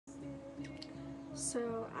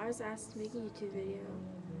So I was asked to make a YouTube video,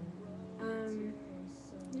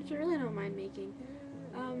 which I really don't mind making.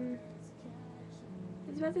 Um,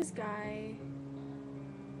 it's about this guy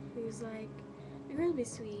who's like incredibly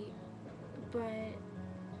sweet, but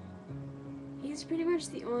he's pretty much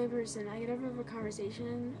the only person I could ever have a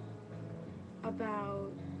conversation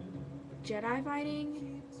about Jedi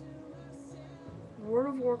fighting,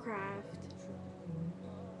 World of Warcraft,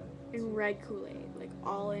 and Red Kool-Aid, like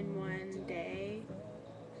all in one day.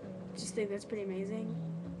 Just think that's pretty amazing.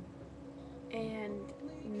 And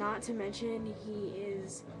not to mention, he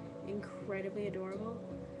is incredibly adorable.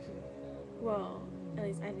 Well, at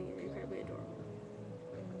least I think he's incredibly adorable.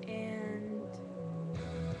 And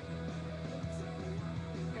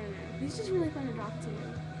I don't know, he's just really fun to talk to.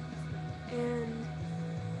 And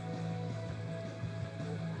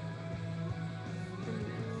I don't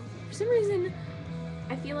know, for some reason,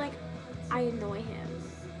 I feel like I annoy him.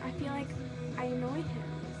 I feel like I annoy him.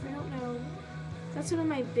 I don't know. That's one of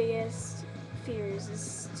my biggest fears,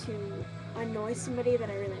 is to annoy somebody that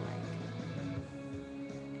I really like.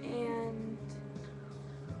 And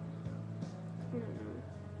I don't know.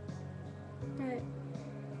 But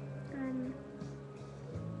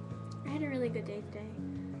I had a really good day today.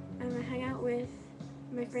 I hung out with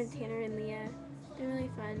my friend Tanner and Leah. They're really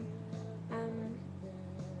fun.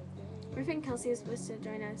 My friend Kelsey was supposed to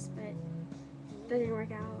join us, but that didn't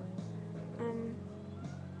work out.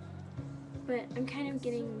 But I'm kind of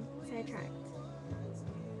getting sidetracked.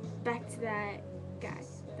 Back to that guy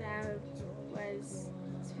that I was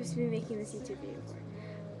supposed to be making this YouTube video for.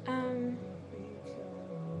 I don't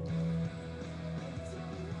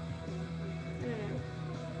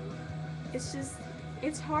know.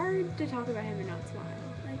 It's hard to talk about him and not smile.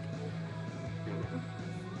 Like, I don't know.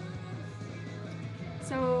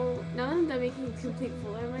 So, now that I'm done making a complete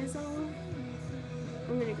fool out of myself,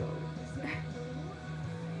 I'm gonna go